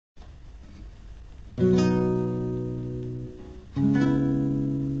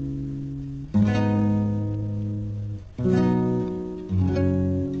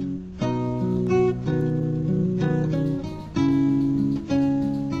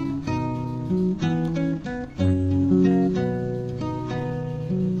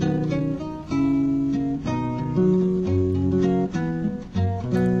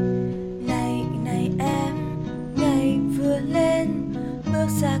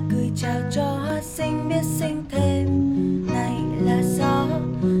cười chào cho hoa sinh biết sinh thêm. Này là gió,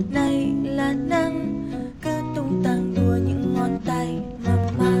 này là nắng, cứ tung tăng đùa những ngón tay mơ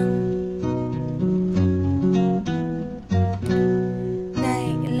màng. Này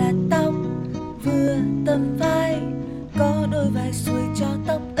là tóc vừa tầm vai, có đôi vai xuôi cho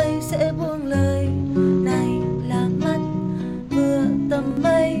tóc ấy dễ buông lời. Này là mắt vừa tầm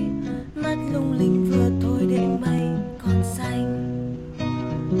mây, mắt lung linh vừa thôi để mây còn xanh.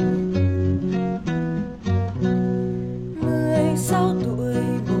 16 tuổi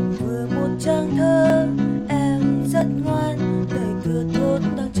bụng vừa một trang thơ, em rất ngoan, đời vừa thốt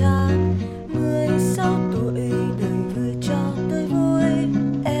đang tràn. 16 tuổi đời vừa cho tôi vui,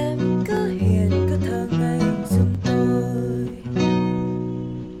 em cứ hiền cứ thơ ngây giùm tôi.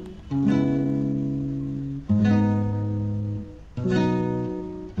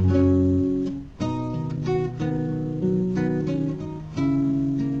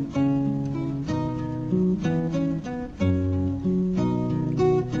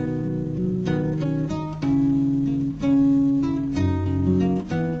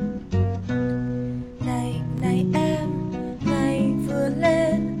 Này em, ngày vừa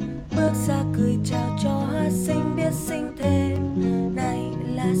lên, bước ra cười chào cho hoa sinh biết sinh thêm. Này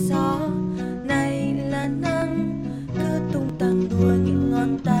là gió, này là nắng, cứ tung tăng đùa những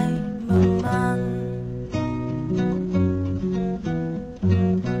ngón tay mơ màng.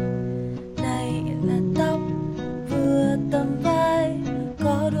 Này là tóc vừa tầm vai,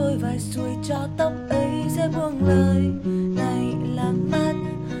 có đôi vai xuôi cho tóc ấy dễ buông lời.